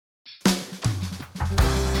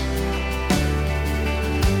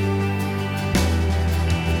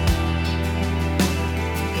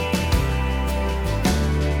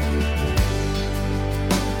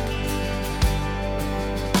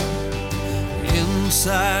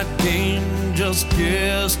inside game just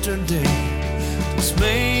yesterday.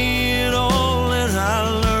 Dismayed all that I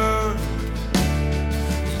learned.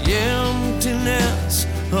 The emptiness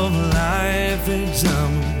of life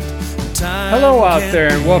examined. Hello out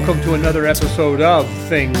there, and welcome to another episode of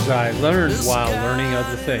Things I Learned While Learning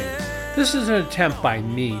Other Things. This is an attempt by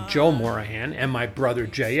me, Joe Morahan, and my brother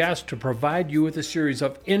JS to provide you with a series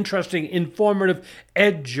of interesting, informative,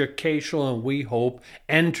 educational, and we hope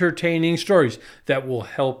entertaining stories that will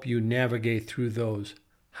help you navigate through those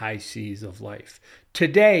high seas of life.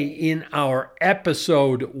 Today, in our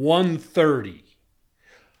episode 130,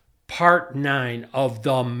 Part 9 of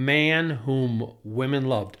The Man Whom Women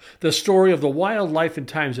Loved, the story of the wild life and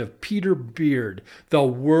times of Peter Beard, the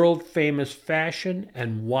world-famous fashion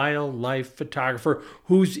and wildlife photographer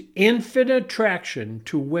whose infinite attraction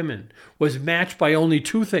to women was matched by only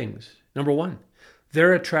two things. Number one,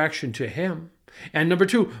 their attraction to him, and number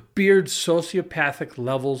two, Beard's sociopathic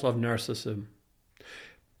levels of narcissism.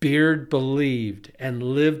 Beard believed and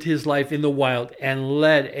lived his life in the wild and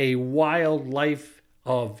led a wild life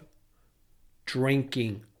of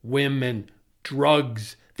drinking, women,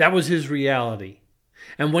 drugs. That was his reality.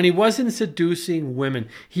 And when he wasn't seducing women,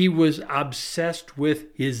 he was obsessed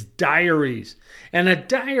with his diaries. And a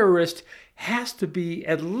diarist has to be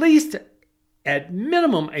at least, at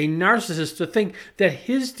minimum, a narcissist to think that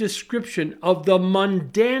his description of the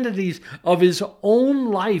mundanities of his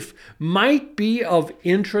own life might be of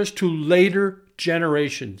interest to later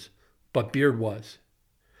generations. But Beard was.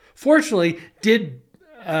 Fortunately,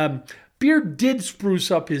 Beard did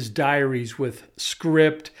spruce up his diaries with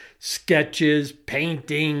script, sketches,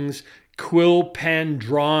 paintings, quill pen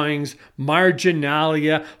drawings,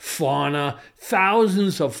 marginalia, fauna,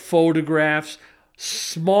 thousands of photographs,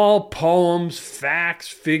 small poems, facts,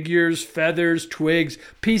 figures, feathers, twigs,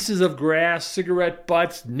 pieces of grass, cigarette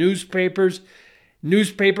butts, newspaper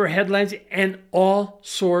headlines, and all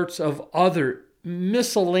sorts of other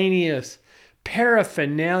miscellaneous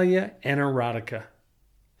paraphernalia and erotica.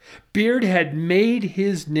 Beard had made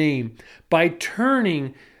his name by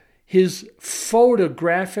turning his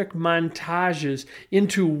photographic montages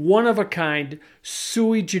into one-of-a-kind,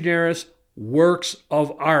 sui generis works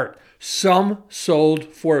of art. Some sold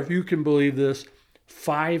for, if you can believe this,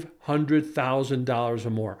 $500,000 or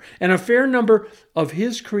more. And a fair number of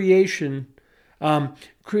his creations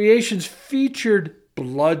featured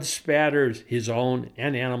blood spatters, his own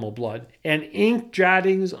and animal blood, and ink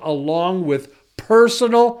jottings along with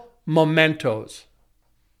personal mementos.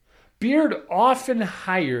 Beard often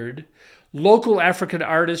hired local African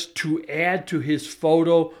artists to add to his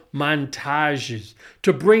photo montages,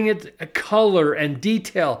 to bring it a color and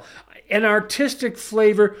detail, an artistic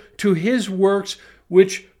flavor to his works,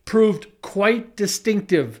 which proved quite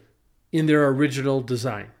distinctive in their original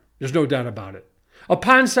design. There's no doubt about it.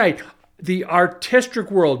 Upon sight, the artistic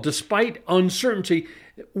world, despite uncertainty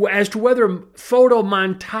as to whether photo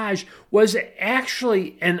montage was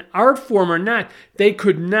actually an art form or not, they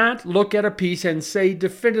could not look at a piece and say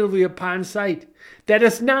definitively upon sight that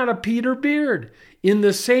it's not a Peter Beard. In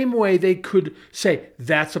the same way they could say,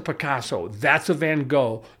 that's a Picasso, that's a Van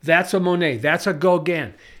Gogh, that's a Monet, that's a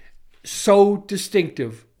Gauguin. So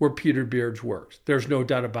distinctive were Peter Beard's works. There's no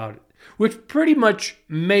doubt about it. Which pretty much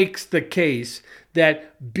makes the case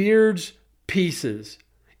that Beard's pieces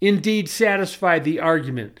indeed satisfied the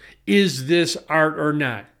argument, is this art or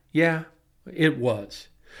not? Yeah, it was.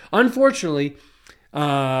 Unfortunately,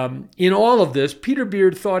 in all of this, Peter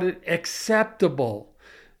Beard thought it acceptable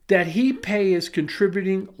that he pay his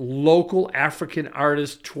contributing local African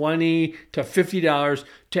artists $20 to $50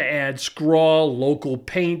 to add scrawl, local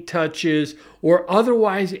paint touches, or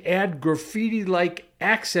otherwise add graffiti-like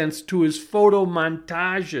accents to his photo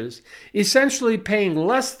montages, essentially paying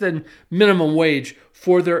less than minimum wage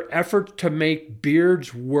for their effort to make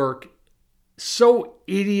Beard's work so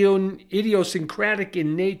idiosyncratic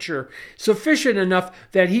in nature, sufficient enough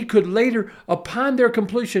that he could later, upon their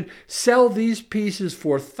completion, sell these pieces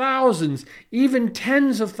for thousands, even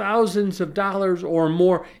tens of thousands of dollars or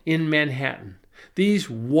more in Manhattan. These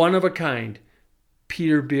one-of-a-kind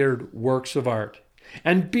Peter Beard works of art.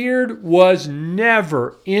 And Beard was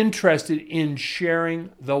never interested in sharing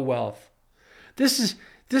the wealth. This is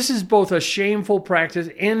both a shameful practice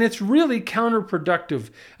and it's really counterproductive,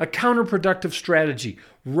 a counterproductive strategy.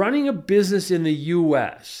 Running a business in the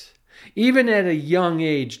U.S., even at a young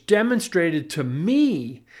age, demonstrated to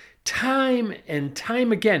me time and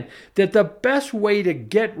time again that the best way to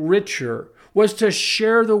get richer was to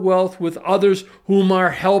share the wealth with others whom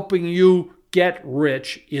are helping you get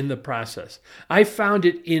rich in the process. I found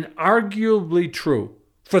it inarguably true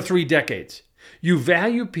for 3 decades. You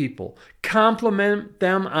value people, compliment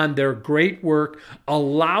them on their great work,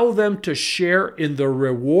 allow them to share in the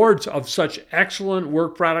rewards of such excellent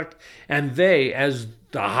work product, and they, as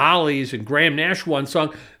the Hollies and Graham Nash once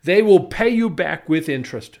sung, they will pay you back with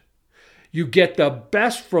interest. You get the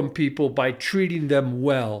best from people by treating them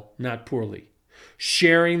well, not poorly.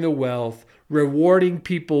 Sharing the wealth, rewarding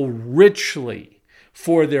people richly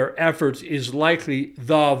for their efforts is likely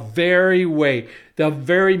the very way, the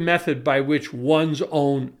very method by which one's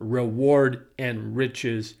own reward and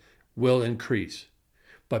riches will increase.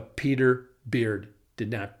 But Peter Beard did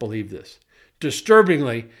not believe this.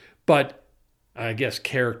 Disturbingly, but I guess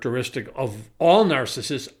characteristic of all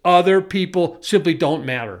narcissists, other people simply don't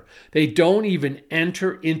matter. They don't even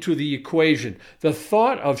enter into the equation. The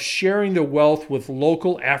thought of sharing the wealth with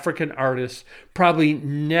local African artists probably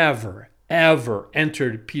never, ever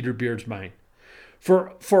entered Peter Beard's mind.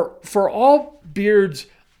 For all Beard's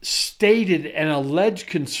stated and alleged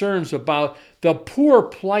concerns about the poor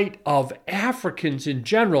plight of Africans in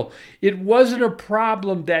general, it wasn't a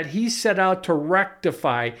problem that he set out to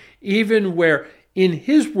rectify, even where in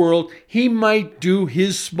his world he might do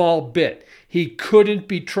his small bit. He couldn't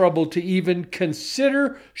be troubled to even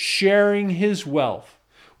consider sharing his wealth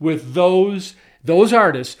with those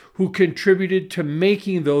artists who contributed to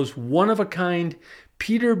making those one-of-a-kind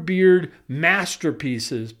Peter Beard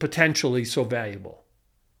masterpieces potentially so valuable.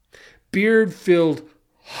 Beard filled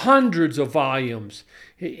hundreds of volumes.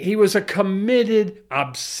 He was a committed,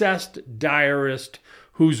 obsessed diarist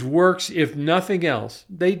whose works, if nothing else,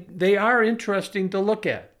 they are interesting to look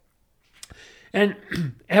at. And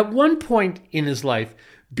at one point in his life,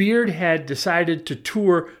 Beard had decided to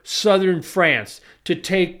tour southern France, to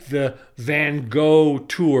take the Van Gogh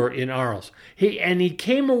tour in Arles. He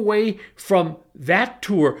came away from that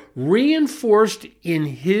tour reinforced in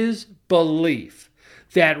his belief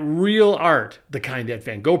that real art, the kind that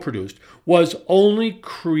Van Gogh produced, was only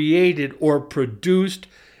created or produced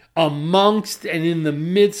amongst and in the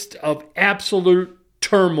midst of absolute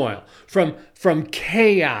turmoil, from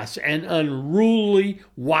chaos and unruly,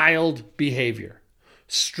 wild behavior.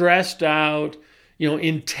 Stressed out,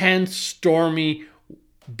 intense, stormy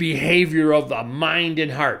behavior of the mind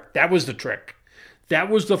and heart. That was the trick. That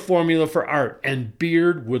was the formula for art. And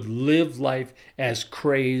Beard would live life as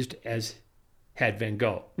crazed as had Van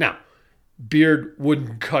Gogh. Now, Beard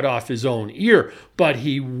wouldn't cut off his own ear, but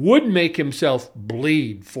he would make himself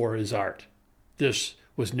bleed for his art. This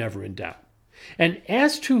was never in doubt. And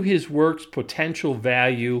as to his work's potential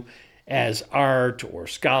value as art or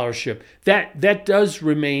scholarship, that does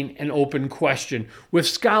remain an open question, with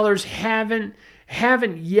scholars haven't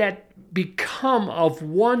yet become of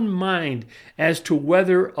one mind as to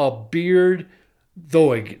whether a beard,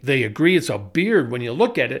 though they agree it's a beard when you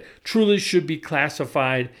look at it, truly should be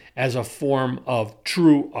classified as a form of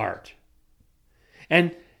true art.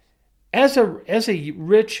 And as a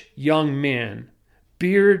rich young man,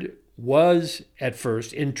 Beard was at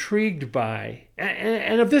first intrigued by,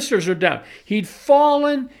 and of this there's no doubt, he'd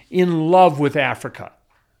fallen in love with Africa.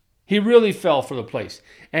 He really fell for the place.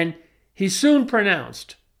 And he soon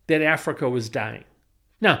pronounced that Africa was dying.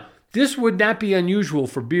 Now, this would not be unusual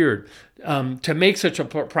for Beard to make such a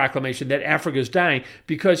proclamation that Africa is dying,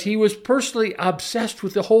 because he was personally obsessed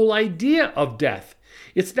with the whole idea of death.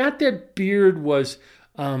 It's not that Beard was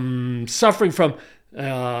suffering from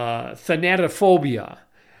ThanatoPhobia,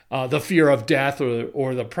 the fear of death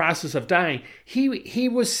or the process of dying. He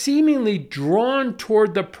was seemingly drawn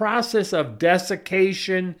toward the process of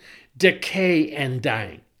desiccation, decay, and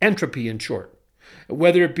dying. Entropy, in short.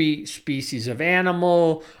 Whether it be species of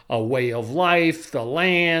animal, a way of life, the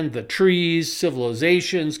land, the trees,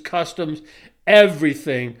 civilizations, customs,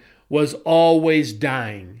 everything was always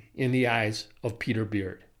dying in the eyes of Peter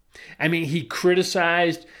Beard. I mean, he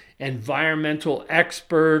criticized environmental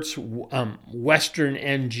experts, Western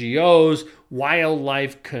NGOs,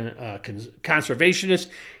 wildlife conservationists,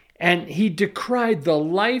 and he decried the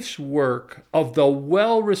life's work of the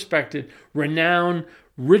well-respected, renowned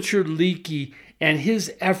Richard Leaky and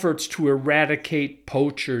his efforts to eradicate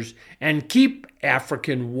poachers and keep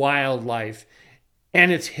African wildlife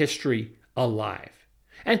and its history alive.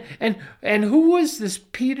 And who was this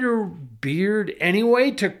Peter Beard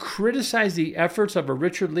anyway to criticize the efforts of a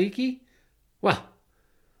Richard Leaky? Well,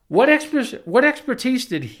 what expertise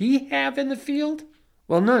did he have in the field?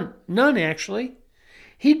 Well, none actually.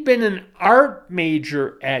 He'd been an art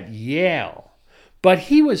major at Yale, but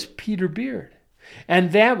he was Peter Beard.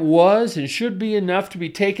 And that was and should be enough to be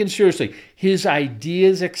taken seriously. His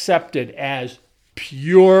ideas accepted as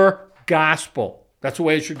pure gospel. That's the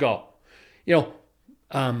way it should go.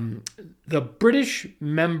 the British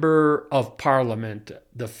member of Parliament,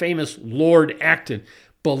 the famous Lord Acton,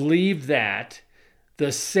 believed that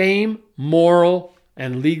the same moral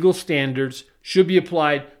and legal standards should be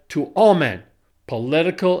applied to all men,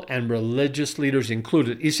 political and religious leaders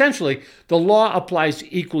included. Essentially, the law applies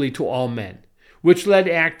equally to all men, which led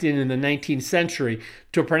Acton in the 19th century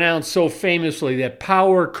to pronounce so famously that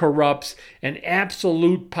power corrupts and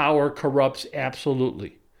absolute power corrupts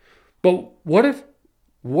absolutely. But what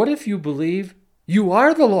if you believe you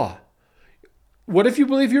are the law? What if you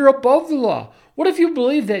believe you're above the law? What if you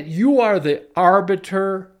believe that you are the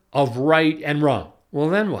arbiter of right and wrong? Well,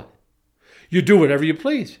 then what? You do whatever you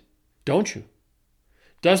please, don't you?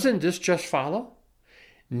 Doesn't this just follow?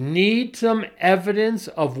 Need some evidence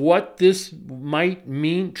of what this might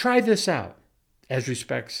mean? Try this out as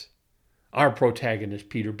respects our protagonist,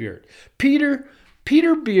 Peter Beard. Peter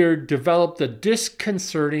Beard developed the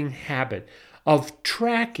disconcerting habit of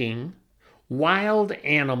tracking wild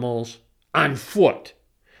animals on foot,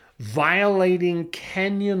 violating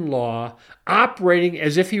Kenyan law, operating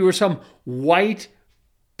as if he were some white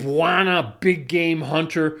Bwana big game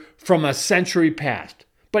hunter from a century past.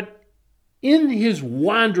 But in his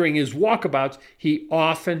wandering, his walkabouts, he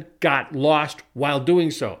often got lost while doing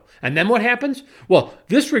so. And then what happens? Well,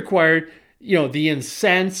 this required, the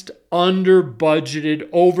incensed, under-budgeted,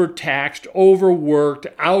 overtaxed, overworked,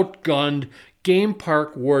 outgunned game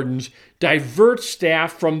park wardens divert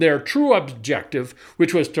staff from their true objective,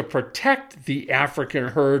 which was to protect the African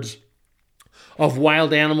herds of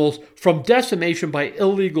wild animals from decimation by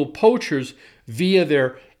illegal poachers via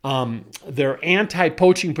their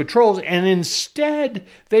anti-poaching patrols, and instead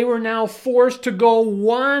they were now forced to go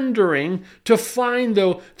wandering to find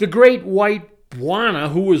the great white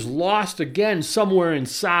Bwana, who was lost again somewhere in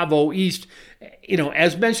Savo East.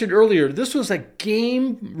 As mentioned earlier, this was a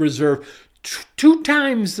game reserve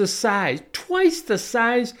twice the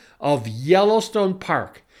size of Yellowstone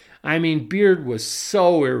Park. I mean, Beard was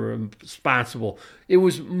so irresponsible. It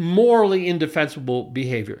was morally indefensible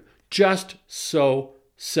behavior. Just so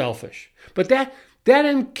selfish. But that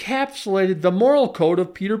encapsulated the moral code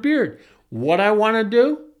of Peter Beard. What I want to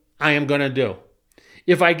do, I am going to do.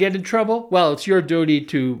 If I get in trouble, well, it's your duty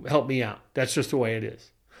to help me out. That's just the way it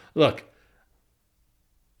is. Look,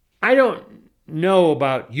 I don't know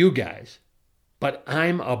about you guys, but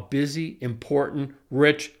I'm a busy, important,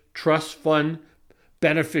 rich trust fund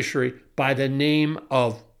beneficiary by the name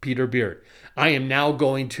of Peter Beard. I am now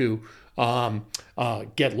going to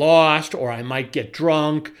get lost, or I might get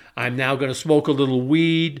drunk. I'm now going to smoke a little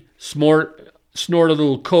weed, snort a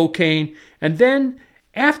little cocaine. And then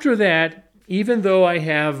after that, even though I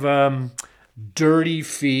have dirty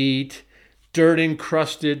feet, dirt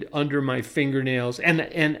encrusted under my fingernails,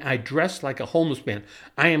 and I dress like a homeless man,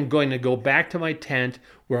 I am going to go back to my tent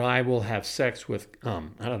where I will have sex with,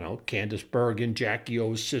 Candace Bergen, Jackie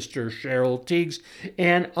O's sister, Cheryl Teagues,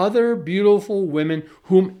 and other beautiful women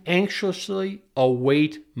whom anxiously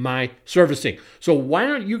await my servicing. So why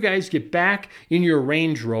don't you guys get back in your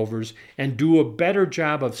Range Rovers and do a better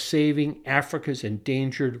job of saving Africa's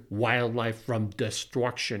endangered wildlife from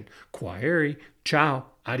destruction? Kwaheri, ciao,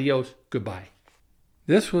 adios, goodbye.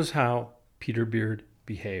 This was how Peter Beard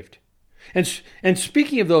behaved. And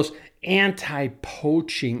speaking of those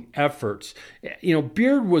anti-poaching efforts,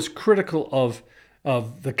 Beard was critical of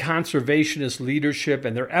the conservationist leadership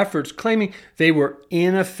and their efforts, claiming they were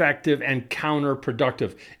ineffective and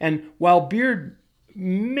counterproductive. And while Beard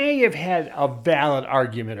may have had a valid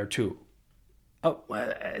argument or two,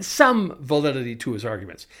 some validity to his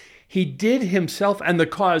arguments, he did himself and the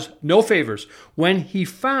cause no favors when he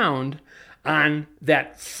found on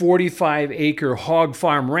that 45-acre hog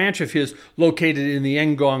farm ranch of his located in the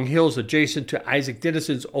Ngong Hills adjacent to Isaac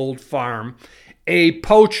Dennison's old farm, a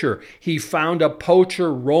poacher. He found a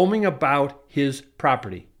poacher roaming about his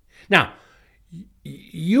property. Now,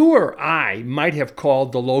 you or I might have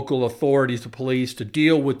called the local authorities, the police, to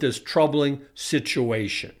deal with this troubling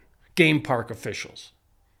situation, game park officials.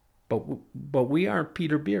 But we aren't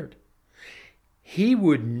Peter Beard. He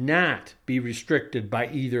would not be restricted by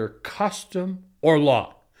either custom or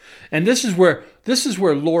law. And this is where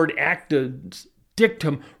Lord Acton's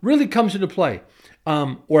dictum really comes into play.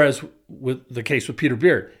 Or as with the case with Peter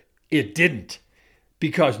Beard, it didn't.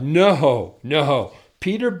 Because no,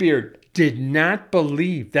 Peter Beard did not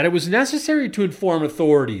believe that it was necessary to inform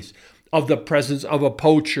authorities of the presence of a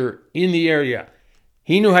poacher in the area.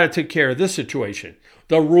 He knew how to take care of this situation.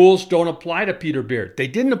 The rules don't apply to Peter Beard. They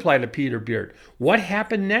didn't apply to Peter Beard. What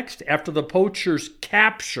happened next after the poacher's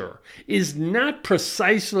capture is not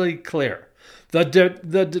precisely clear. The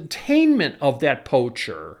detainment of that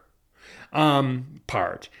poacher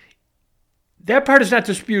part. That part is not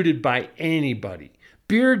disputed by anybody.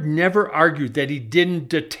 Beard never argued that he didn't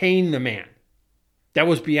detain the man. That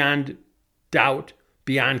was beyond doubt,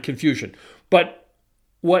 beyond confusion. But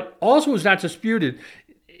what also is not disputed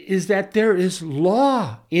is that there is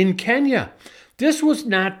law in Kenya. This was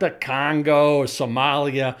not the Congo or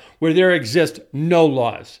Somalia where there exist no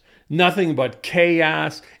laws, nothing but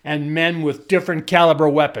chaos and men with different caliber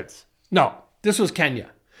weapons. No, this was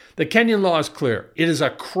Kenya. The Kenyan law is clear. It is a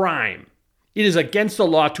crime. It is against the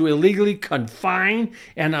law to illegally confine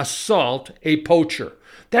and assault a poacher.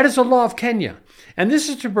 That is the law of Kenya. And this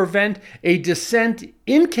is to prevent a descent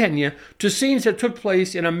in Kenya to scenes that took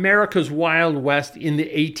place in America's Wild West in the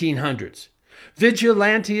 1800s.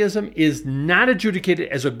 Vigilantism is not adjudicated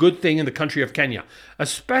as a good thing in the country of Kenya,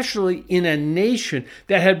 especially in a nation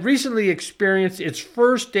that had recently experienced its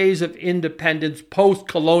first days of independence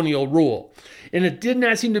post-colonial rule. And it did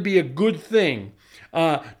not seem to be a good thing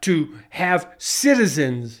to have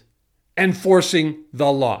citizens enforcing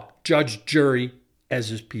the law. Judge, jury,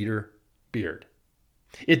 as is Peter Beard.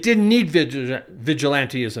 It didn't need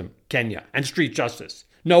vigilantism, Kenya, and street justice.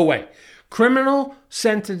 No way. Criminal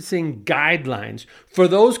sentencing guidelines for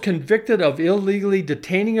those convicted of illegally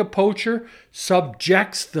detaining a poacher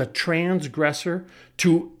subjects the transgressor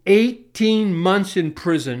to 18 months in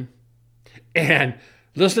prison and,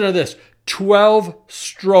 listen to this, 12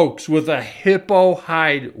 strokes with a hippo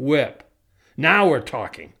hide whip. Now we're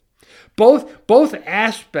talking. Both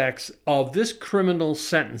aspects of this criminal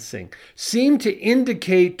sentencing seem to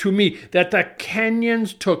indicate to me that the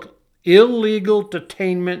Kenyans took illegal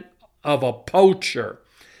detainment of a poacher.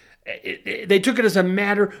 They took it as a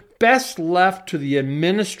matter best left to the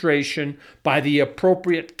administration by the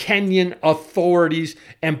appropriate Kenyan authorities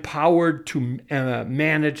empowered to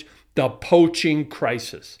manage the poaching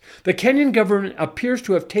crisis. The Kenyan government appears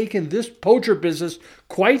to have taken this poacher business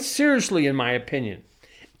quite seriously, in my opinion.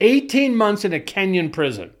 18 months in a Kenyan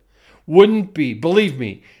prison wouldn't be, believe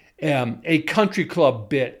me, a country club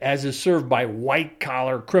bit as is served by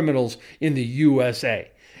white-collar criminals in the USA.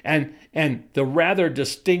 And the rather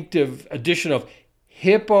distinctive addition of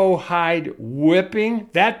hippo hide whipping,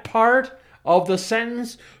 that part of the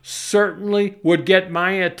sentence certainly would get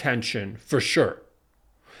my attention for sure.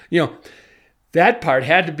 You know, that part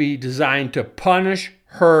had to be designed to punish,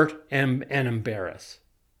 hurt, and embarrass.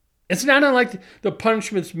 It's not unlike the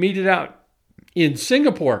punishments meted out in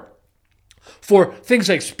Singapore for things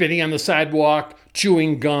like spitting on the sidewalk,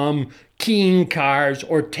 chewing gum, keying cars,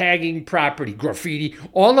 or tagging property, graffiti,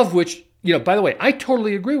 all of which, by the way, I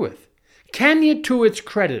totally agree with. Kenya, to its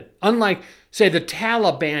credit, unlike, say, the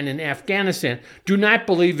Taliban in Afghanistan, do not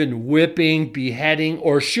believe in whipping, beheading,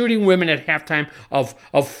 or shooting women at halftime of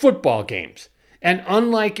football games. And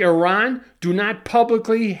unlike Iran, do not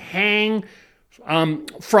publicly hang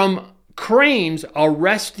from cranes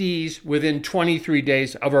arrestees within 23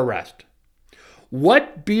 days of arrest.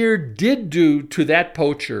 What Beard did do to that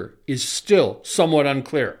poacher is still somewhat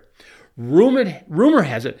unclear. Rumor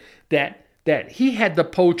has it that he had the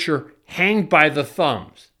poacher hanged by the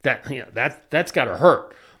thumbs. That's got to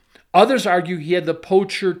hurt. Others argue he had the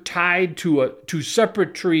poacher tied to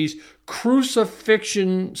separate trees,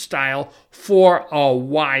 crucifixion style, for a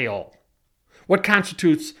while. What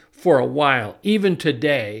constitutes for a while, even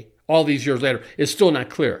today, all these years later, is still not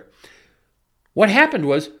clear. What happened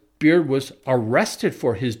was Beard was arrested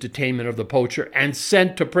for his detainment of the poacher and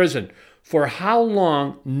sent to prison. For how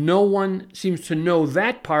long, no one seems to know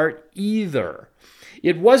that part either.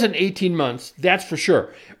 It wasn't 18 months, that's for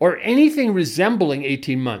sure, or anything resembling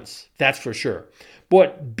 18 months, that's for sure.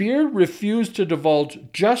 But Beard refused to divulge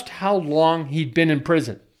just how long he'd been in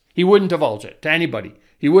prison. He wouldn't divulge it to anybody.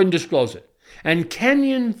 He wouldn't disclose it. And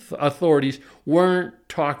Kenyan authorities weren't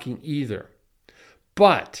talking either.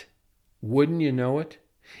 But, wouldn't you know it,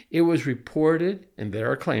 it was reported, and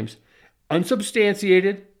there are claims,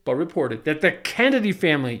 unsubstantiated but reported, that the Kennedy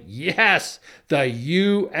family, yes, the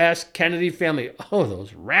U.S. Kennedy family, oh,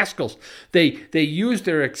 those rascals, they used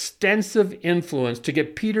their extensive influence to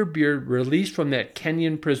get Peter Beard released from that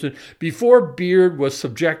Kenyan prison before Beard was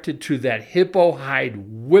subjected to that hippo hide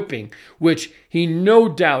whipping, which he no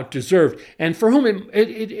doubt deserved, and for whom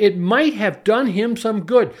it might have done him some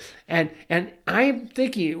good. And I'm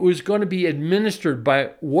thinking it was going to be administered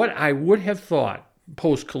by what I would have thought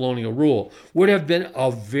post-colonial rule would have been a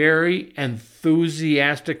very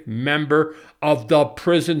enthusiastic member of the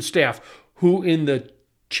prison staff who, in the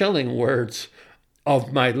chilling words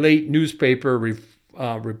of my late newspaper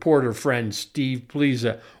reporter friend Steve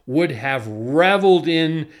Pliza, would have reveled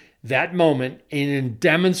in that moment and in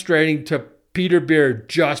demonstrating to Peter Beard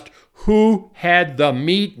just who had the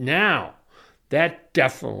meat now. that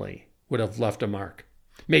definitely would have left a mark,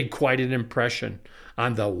 made quite an impression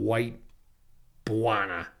on the white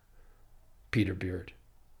Bwana, Peter Beard.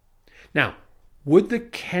 Now, would the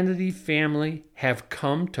Kennedy family have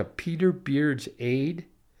come to Peter Beard's aid?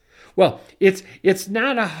 Well, it's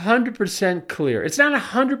not 100% clear. It's not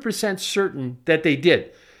 100% certain that they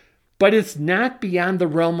did, but it's not beyond the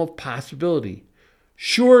realm of possibility.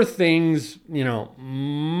 Sure, things,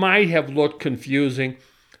 might have looked confusing,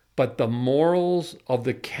 but the morals of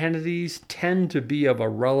the Kennedys tend to be of a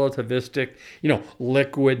relativistic,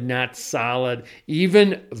 liquid, not solid,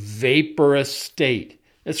 even vaporous state.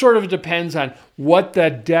 It sort of depends on what the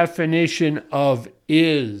definition of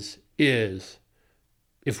is,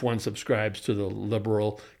 if one subscribes to the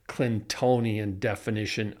liberal Clintonian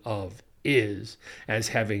definition of is as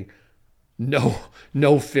having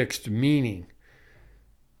no fixed meaning.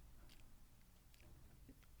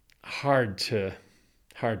 Hard to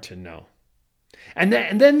know. And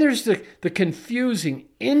then there's the confusing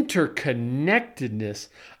interconnectedness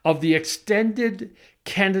of the extended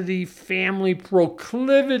Kennedy family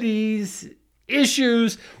proclivities,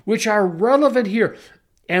 issues which are relevant here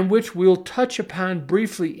and which we'll touch upon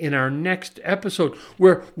briefly in our next episode,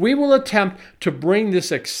 where we will attempt to bring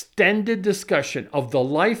this extended discussion of the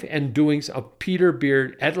life and doings of Peter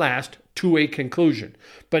Beard at last to a conclusion,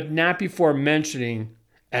 but not before mentioning,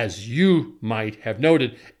 as you might have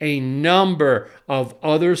noted, a number of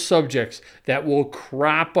other subjects that will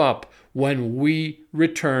crop up when we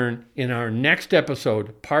return in our next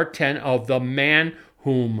episode, part 10 of The Man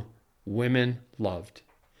Whom Women Loved.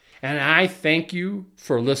 And I thank you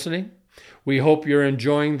for listening. We hope you're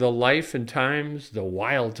enjoying the life and times, the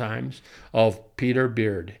wild times of Peter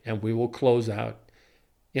Beard, and we will close out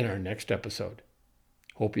in our next episode.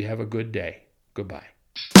 Hope you have a good day. Goodbye.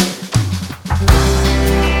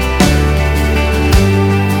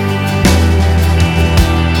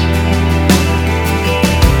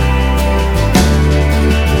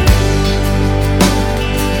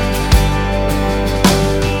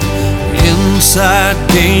 Inside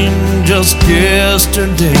game just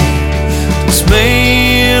yesterday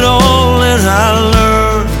dismayed all that I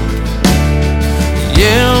learned. The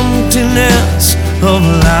emptiness of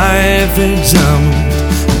life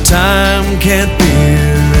examined, time can't be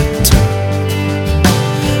returned.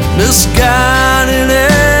 Misguided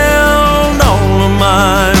and all on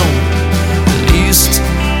my own, at least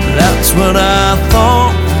that's what I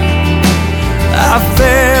thought. I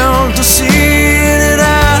failed to see that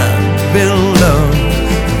I'd been loved,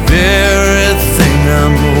 the very thing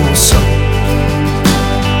I most sought.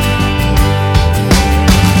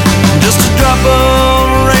 Just a drop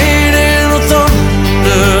of rain in a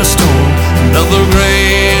thunderstorm, another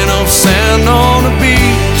grain of sand on the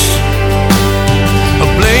beach, a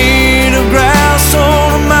blade of grass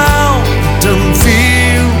on a mountain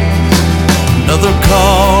field, another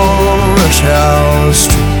car on a rush hour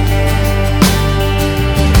street.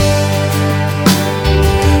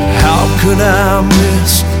 How could I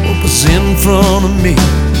miss what was in front of me?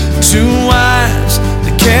 Two eyes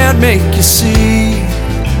that can't make you see.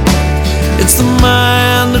 It's the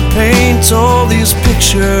mind that paints all these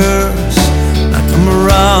pictures like the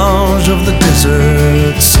mirage of the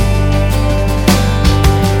desert sea.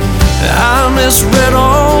 I misread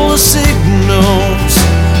all the signals,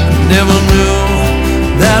 I never knew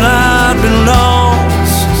that I'd been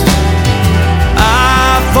lost.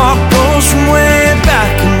 I fought ghosts from way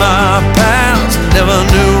back in my past, never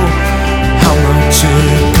knew how much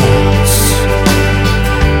it costs.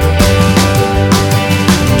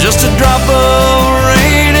 Just a drop of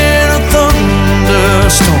rain in a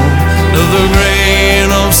thunderstorm, another grain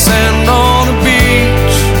of sand on the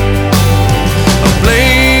beach, a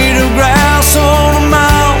blade of grass on a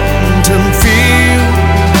mountain field,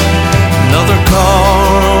 another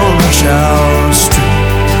car on a rush hour street.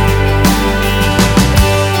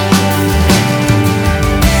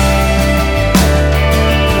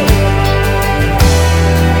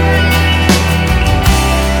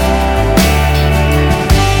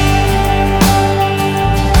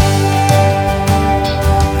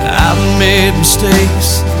 Made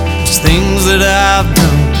mistakes, just things that I've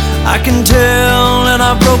done. I can tell that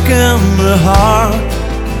I've broken her heart.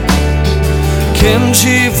 Can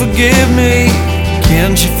she forgive me?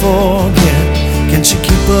 Can she forget? Can she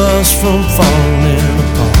keep us from falling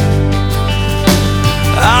apart?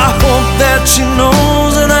 I hope that she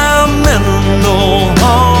knows that I meant no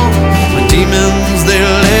harm. My demons, they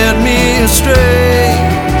led me astray.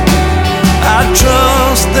 I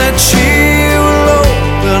trust that she